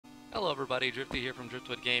Hello everybody, Drifty here from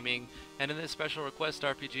Driftwood Gaming, and in this special request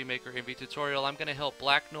RPG Maker MV tutorial, I'm going to help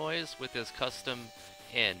Black Noise with his custom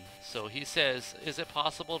N. So he says, is it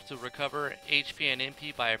possible to recover HP and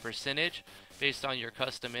MP by a percentage based on your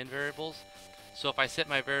custom N variables? So if I set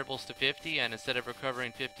my variables to 50 and instead of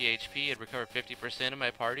recovering 50 HP, it'd recover 50% of my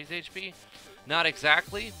party's HP? Not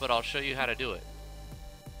exactly, but I'll show you how to do it.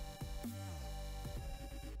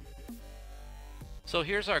 So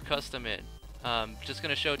here's our custom N. Just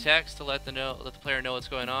going to show text to let the player know what's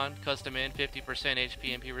going on. Custom in 50%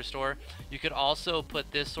 HP MP restore. You could also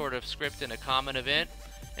put this sort of script in a common event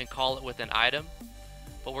and call it with an item.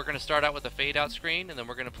 But we're going to start out with a fade out screen, and then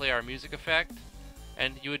we're going to play our music effect.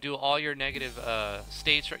 And you would do all your negative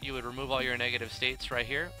states. You would remove all your negative states right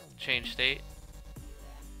here. Change state.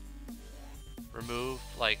 Remove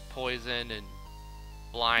like poison and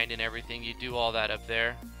blind and everything. You do all that up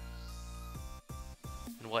there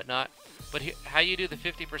and whatnot. But how you do the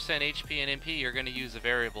 50% HP and MP, you're going to use a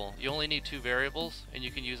variable. You only need 2 variables, and you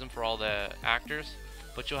can use them for all the actors,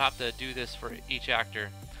 but you'll have to do this for each actor.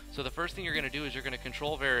 So the first thing you're going to do is you're going to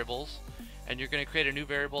control variables, and you're going to create a new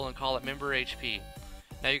variable and call it member HP.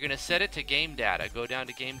 Now you're going to set it to game data. Go down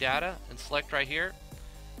to game data and select right here,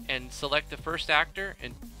 and select the first actor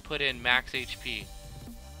and put in max HP.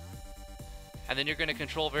 And then you're going to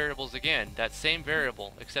control variables again, that same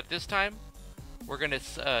variable, except this time we're going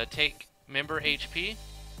to take member HP,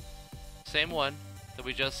 same one that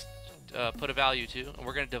we just put a value to, and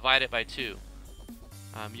we're going to divide it by 2.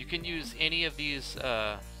 You can use any of these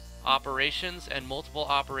operations and multiple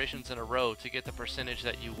operations in a row to get the percentage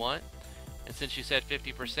that you want. And since you said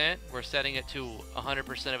 50%, we're setting it to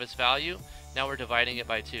 100% of its value. Now we're dividing it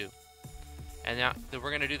by 2. And now we're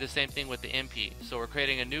going to do the same thing with the MP. So we're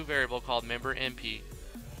creating a new variable called member MP,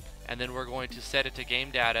 and then we're going to set it to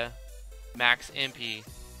game data max MP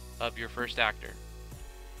of your first actor.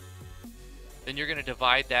 Then you're going to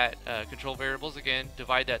divide that control variables again,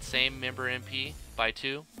 divide that same member MP by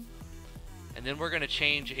 2, and then we're going to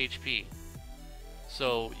change HP.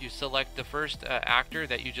 So you select the first actor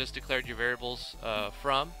that you just declared your variables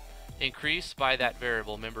from, increase by that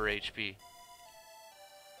variable member HP.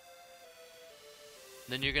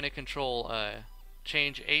 Then you're going to control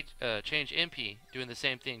change MP, doing the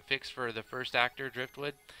same thing, fix for the first actor,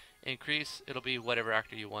 Driftwood. Increase, it'll be whatever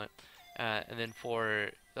actor you want. And then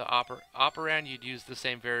for the operand, you'd use the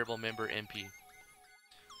same variable member MP.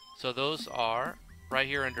 So those are right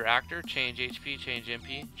here under actor, change HP, change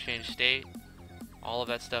MP, change state. All of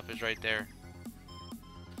that stuff is right there.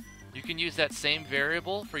 You can use that same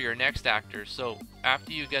variable for your next actor. So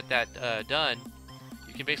after you get that done,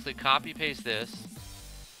 you can basically copy paste this,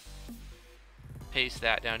 paste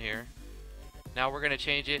that down here. Now we're going to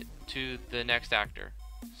change it to the next actor.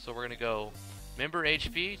 So we're going to go member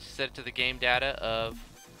HP, set it to the game data of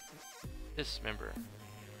this member,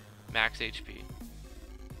 max HP.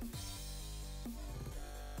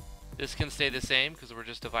 This can stay the same because we're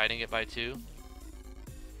just dividing it by 2.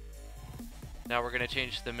 Now we're going to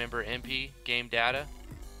change the member MP game data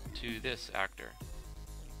to this actor.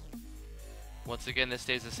 Once again, this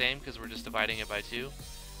stays the same because we're just dividing it by 2.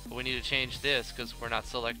 But we need to change this because we're not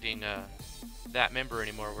selecting that member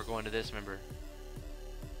anymore. We're going to this member.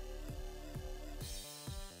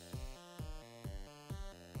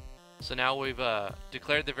 So now we've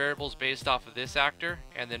declared the variables based off of this actor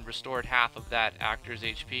and then restored half of that actor's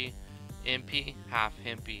HP, MP, half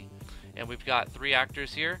MP. And we've got 3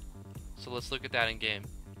 actors here, so let's look at that in game.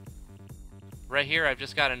 Right here I've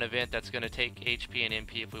just got an event that's going to take HP and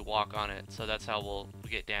MP if we walk on it, so that's how we'll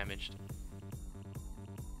get damaged.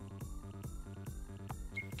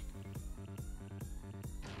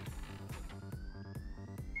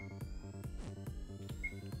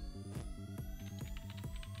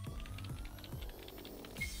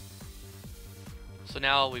 So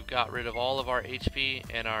now we've got rid of all of our HP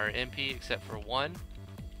and our MP except for 1.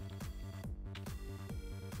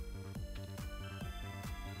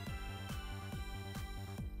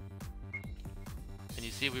 And you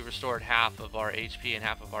see we restored half of our HP and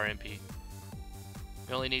half of our MP.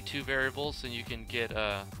 You only need 2 variables and you can get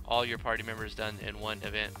all your party members done in one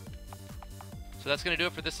event. So that's going to do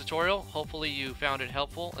it for this tutorial. Hopefully you found it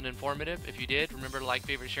helpful and informative. If you did, remember to like,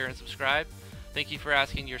 favorite, share, and subscribe. Thank you for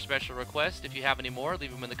asking your special request. If you have any more,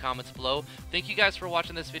 leave them in the comments below. Thank you guys for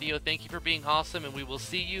watching this video. Thank you for being awesome, and we will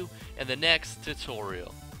see you in the next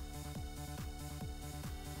tutorial.